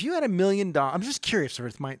 if you had $1 million, I'm just curious,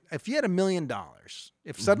 if you had $1 million,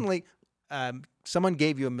 if suddenly someone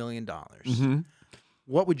gave you $1 million,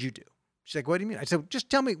 what would you do?" She's like, "What do you mean?" I said, "Just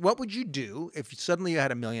tell me, what would you do if suddenly you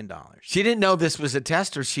had $1 million?" She didn't know this was a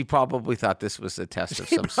test, or she probably thought this was a test of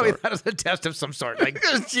some Probably sort. that was a test of some sort. Like,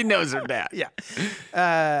 She knows her dad.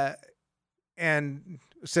 yeah. And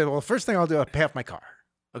said, "Well, first thing I'll do, I'll pay off my car."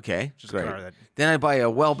 Okay, Just a great. car that- Then I buy a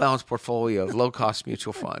well-balanced portfolio of low-cost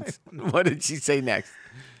mutual funds. What did she say next?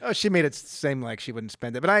 Oh, she made it seem like she wouldn't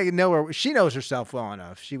spend it, but I know her. She knows herself well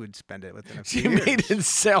enough. She would spend it within a few She years. made it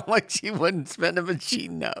sound like she wouldn't spend it, but she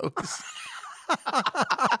knows.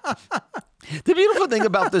 The beautiful thing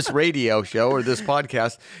about this radio show or this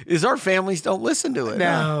podcast is our families don't listen to it.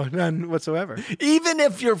 No, none whatsoever. Even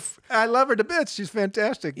if you're, I love her to bits. She's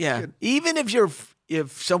fantastic. yeah, even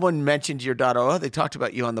if someone mentioned your daughter, oh, they talked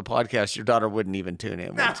about you on the podcast, your daughter wouldn't even tune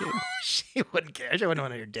in, would she? She wouldn't care. She wouldn't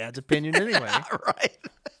want to know your dad's opinion anyway. Right.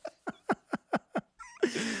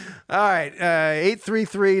 All right.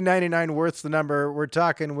 833-99 Worth's the number. We're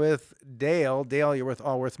talking with Dale. Dale, you're with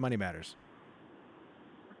Allworth Money Matters.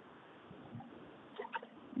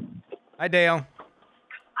 Hi, Dale.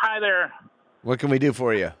 Hi there. What can we do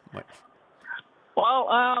for you? Well,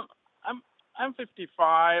 I'm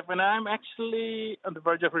 55, and I'm actually on the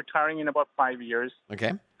verge of retiring in about 5 years.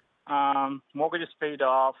 Okay. Mortgage is paid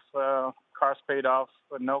off, car's paid off,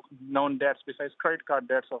 no known debts besides credit card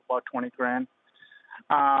debts of about $20,000.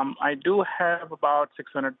 I do have about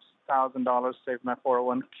 $600,000 saved in my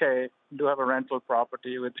 401k. Do have a rental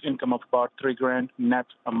property with income of about $3,000 net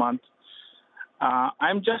a month.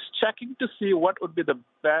 I'm just checking to see what would be the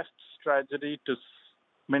best strategy to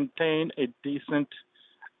maintain a decent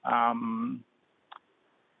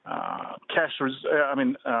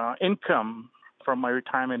income from my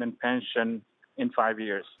retirement and pension in 5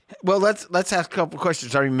 years. Well, let's ask a couple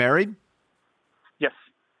questions. Are you married? Yes.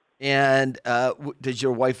 And does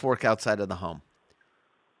your wife work outside of the home?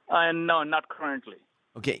 No, not currently.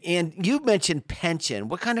 Okay. And you mentioned pension.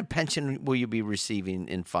 What kind of pension will you be receiving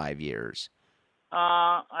in 5 years?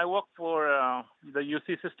 I work for the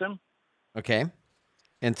UC system. Okay.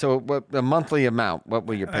 And so, what the monthly amount? What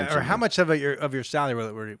will your pension? Or how be? much of your salary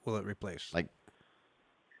will it replace? Like,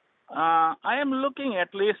 I am looking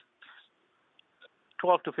at least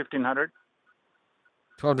 $1,200 to $1,500.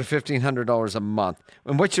 $1,200 to $1,500 a month.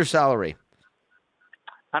 And what's your salary?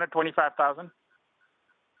 $125,000.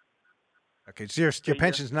 Okay, so your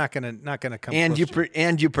pension's not gonna come. And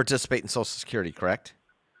close you participate in Social Security, correct?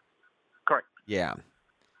 Correct. Yeah.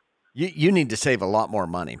 You need to save a lot more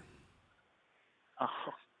money. Oh.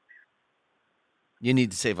 You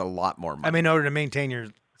need to save a lot more money. I mean, in order to maintain your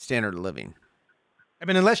standard of living. I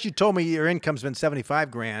mean, unless you told me your income's been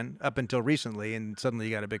 $75,000 up until recently, and suddenly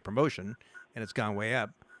you got a big promotion and it's gone way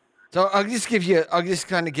up. So I'll just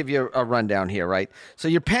kind of give you a rundown here, right? So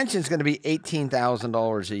your pension is going to be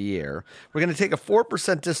 $18,000 a year. We're going to take a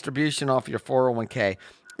 4% distribution off your 401k.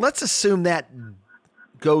 Let's assume that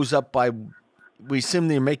goes up by. We assume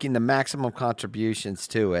that you're making the maximum contributions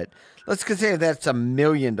to it. Let's consider that's $1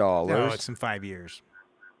 million. No, it's in 5 years.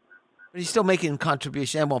 But you're still making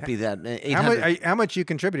contribution. That won't be that. 800. How much are you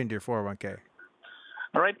contributing to your 401k?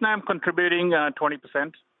 Right now, I'm contributing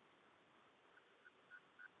 20%.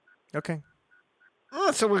 Okay.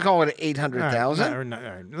 Oh, so we call it $800,000.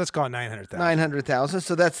 All right, let's call it $900,000. $900,000.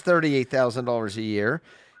 So that's $38,000 a year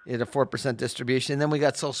at a 4% distribution. And then we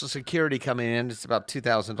got Social Security coming in. It's about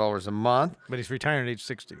 $2,000 a month. But he's retiring at age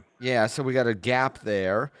 60. Yeah, so we got a gap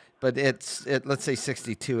there. But let's say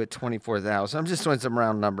 62 at $24,000. I'm just doing some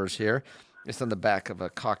round numbers here. It's on the back of a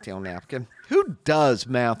cocktail napkin. Who does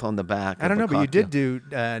math on the back? I don't know, of a but you cocktail? did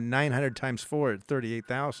do 900 times 4 at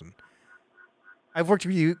 38,000. I've worked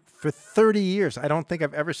with you for 30 years. I don't think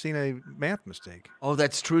I've ever seen a math mistake. Oh,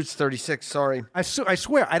 that's true. It's 36. Sorry. I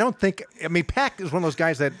swear, I don't think. I mean, Pac is one of those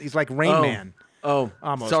guys that he's like Rain Man. Oh,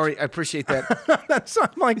 Almost. sorry. I appreciate that. That's I'm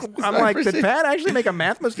like, did Pat actually make a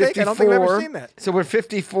math mistake? I don't think I've ever seen that. So we're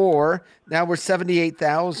 54. Now we're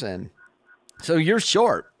 78,000. So you're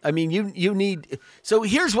short. I mean, you need. So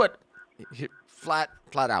here's what, flat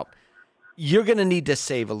out. You're going to need to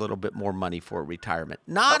save a little bit more money for retirement.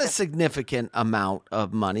 Not a significant amount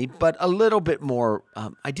of money, but a little bit more.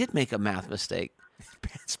 I did make a math mistake.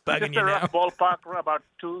 Pat's bugging Just you a now. rough ballpark, about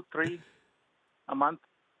 2, 3. a month?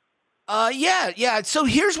 Yeah. So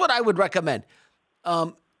here's what I would recommend.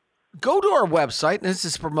 Go to our website, and this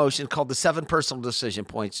is a promotion called the 7 Personal Decision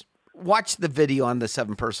Points. Watch the video on the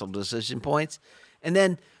 7 Personal Decision Points, and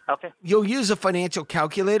then you'll use a financial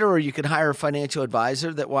calculator, or you can hire a financial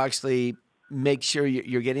advisor that will actually make sure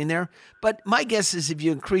you're getting there. But my guess is if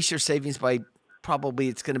you increase your savings by probably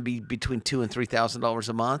it's going to be between $2,000 and $3,000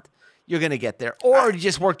 a month, you're going to get there. Or you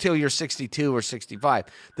just work till you're 62 or 65.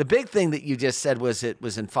 The big thing that you just said was it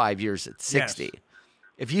was in 5 years at 60. Yes.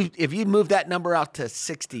 If you move that number out to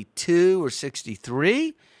 62 or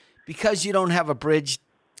 63, because you don't have a bridge.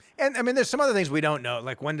 And I mean, there's some other things we don't know.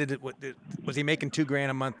 Like was he making $2,000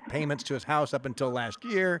 a month payments to his house up until last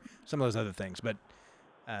year? Some of those other things. But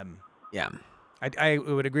yeah, I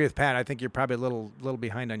would agree with Pat. I think you're probably a little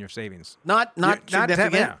behind on your savings. Not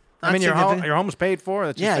significant. Yeah. I mean, your home's paid for.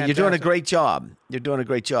 That's you're doing a great job.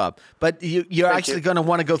 But you're actually going to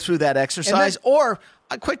want to go through that exercise. Or,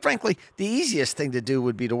 quite frankly, the easiest thing to do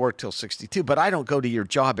would be to work till 62. But I don't go to your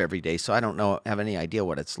job every day, so I don't have any idea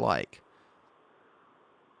what it's like.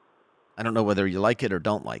 I don't know whether you like it or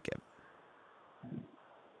don't like it.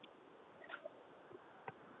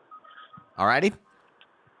 All righty?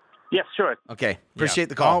 Yes, sure. Okay. Appreciate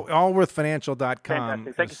the call. Allworthfinancial.com.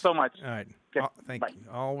 Fantastic. Thank you so much. All right. Okay. Thank you.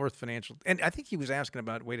 Allworth Financial. And I think he was asking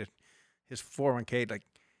about his 401k. Like,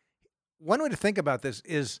 one way to think about this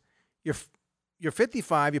is you're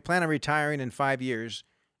 55, you plan on retiring in 5 years.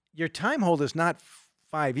 Your time hold is not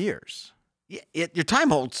 5 years. Your time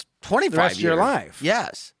hold's 25 years. The rest of your life.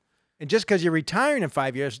 Yes. And just because you're retiring in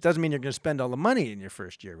 5 years doesn't mean you're going to spend all the money in your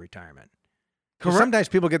first year of retirement. Correct. Sometimes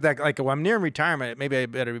people get that, like, well, I'm nearing retirement, maybe I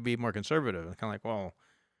better be more conservative. Kind of like, well,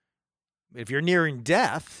 if you're nearing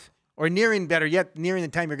death, or nearing the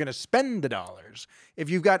time you're going to spend the dollars, if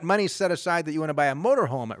you've got money set aside that you want to buy a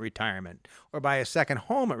motorhome at retirement or buy a second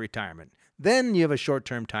home at retirement, then you have a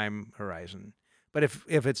short-term time horizon. But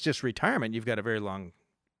if it's just retirement, you've got a very long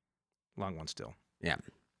one still. Yeah.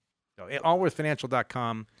 So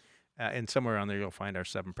allworthfinancial.com. And somewhere on there, you'll find our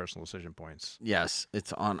 7 personal decision points. Yes,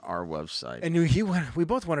 it's on our website. And we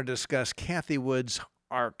both want to discuss Cathie Wood's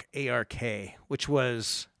ARK, A-R-K, which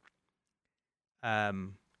was, I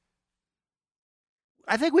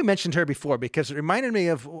think we mentioned her before because it reminded me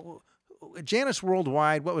of Janice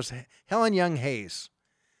Worldwide. What was Helen Young Hayes?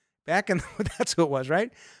 That's who it was,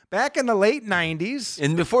 right? Back in the late 90s.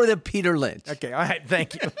 And before the Peter Lynch. Okay, all right,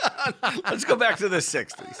 thank you. Let's go back to the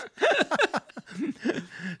 60s.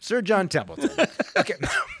 Sir John Templeton. Okay.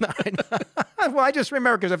 Well, I just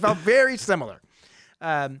remember because it felt very similar.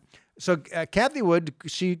 So Cathie Wood,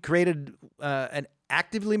 she created an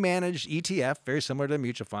actively managed ETF, very similar to a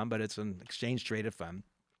mutual fund, but it's an exchange-traded fund.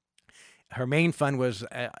 Her main fund was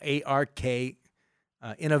ARK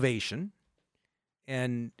Innovation.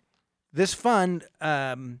 And this fund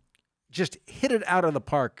just hit it out of the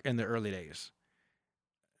park in the early days.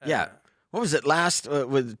 Yeah. What was it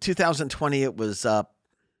with 2020? It was up.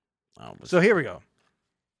 So here we go.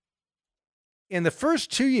 In the first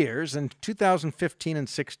 2 years, in 2015 and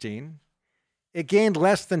 16, it gained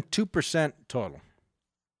less than 2% total.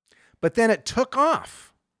 But then it took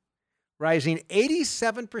off, rising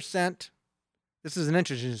 87%. This is an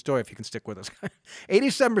interesting story if you can stick with us.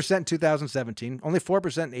 87% in 2017, only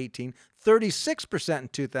 4% in 18, 36% in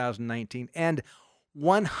 2019, and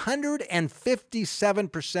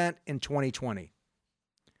 157% in 2020.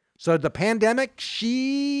 So the pandemic,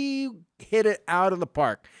 she hit it out of the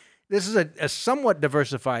park. This is a somewhat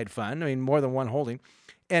diversified fund, I mean, more than one holding,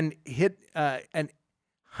 and hit an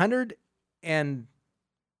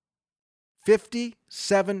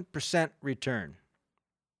 157% return.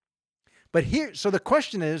 But so the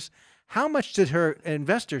question is, how much did her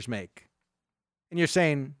investors make? And you're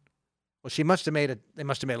saying, well, they must have made a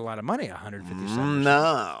lot of money, 157%.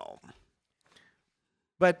 No.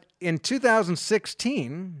 But in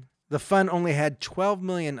 2016, the fund only had $12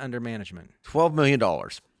 million under management. $12 million.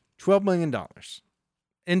 $12 million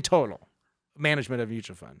in total, management of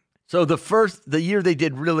mutual fund. So the year they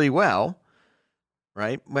did really well,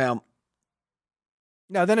 right? Well,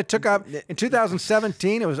 no, then it took up in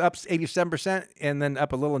 2017. It was up 87%, and then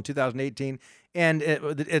up a little in 2018. And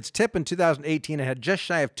its tip in 2018, it had just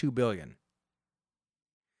shy of $2 billion.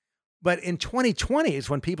 But in 2020 is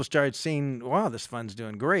when people started seeing, wow, this fund's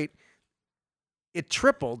doing great. It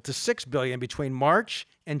tripled to $6 billion between March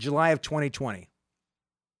and July of 2020.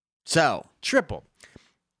 So triple.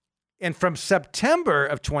 And from September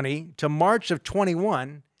of 20 to March of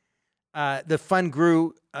 21, the fund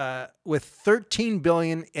grew with $13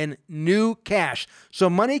 billion in new cash. So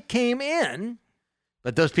money came in,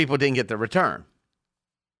 but those people didn't get the return.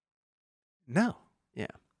 No. Yeah.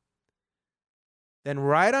 Then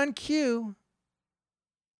right on cue,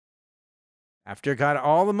 after it got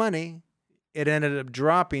all the money, it ended up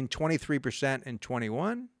dropping 23% in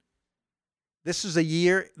 21. This is a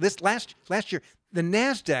year, last year, the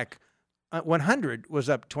NASDAQ 100 was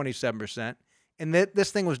up 27%, and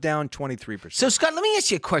this thing was down 23%. So, Scott, let me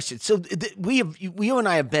ask you a question. So you and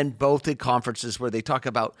I have been both at conferences where they talk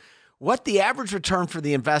about what the average return for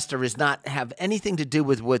the investor is not have anything to do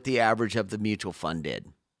with what the average of the mutual fund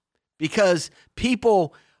did. Because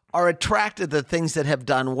people are attracted to things that have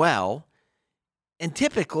done well, and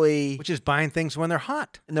typically... Which is buying things when they're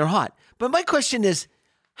hot. And they're hot. But my question is,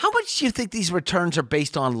 how much do you think these returns are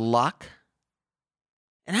based on luck?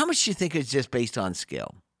 And how much do you think is just based on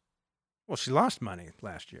skill? Well, she lost money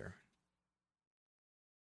last year.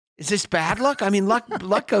 Is this bad luck? I mean,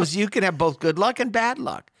 luck goes, you can have both good luck and bad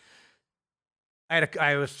luck.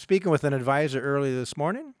 I was speaking with an advisor earlier this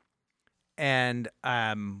morning, and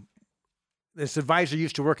this advisor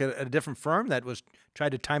used to work at a different firm that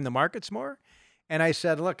tried to time the markets more. And I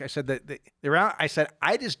said, look, I said,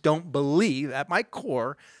 I just don't believe at my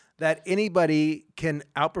core that anybody can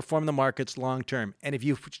outperform the markets long term. And if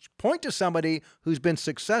you point to somebody who's been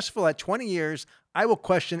successful at 20 years, I will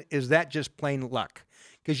question, is that just plain luck?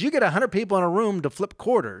 Because you get 100 people in a room to flip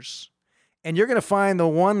quarters, and you're going to find the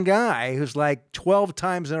one guy who's like 12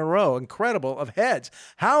 times in a row, incredible, of heads.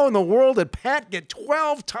 How in the world did Pat get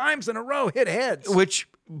 12 times in a row hit heads?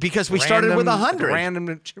 Because we started with 100.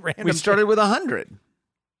 Random. We started with 100.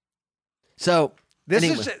 So this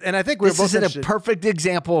anyway, is, and I think we're both this is a perfect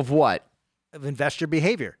example of what? Of investor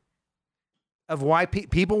behavior. Of why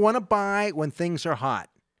people want to buy when things are hot.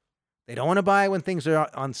 They don't want to buy when things are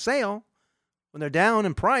on sale. When they're down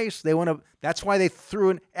in price, they want to. That's why they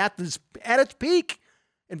threw in at its peak.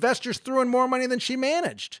 Investors threw in more money than she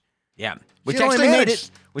managed. Yeah, which actually made it.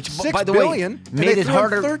 Which, by the way, made it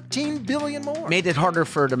harder. $13 billion more. Made it harder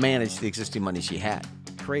for her to manage the existing money she had.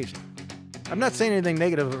 Crazy. I'm not saying anything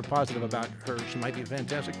negative or positive about her. She might be a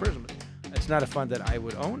fantastic person, but it's not a fund that I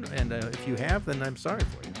would own. And if you have, then I'm sorry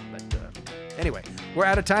for you. But anyway, we're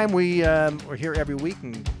out of time. We're here every week.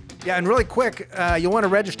 And really quick, you'll want to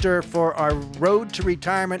register for our Road to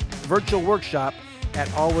Retirement virtual workshop at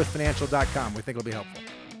allworthfinancial.com. We think it'll be helpful.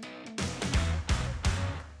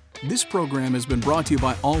 This program has been brought to you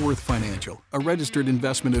by Allworth Financial, a registered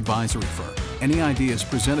investment advisory firm. Any ideas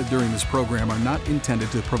presented during this program are not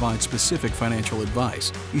intended to provide specific financial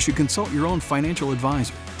advice. You should consult your own financial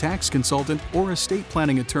advisor, tax consultant, or estate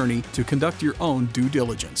planning attorney to conduct your own due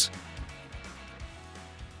diligence.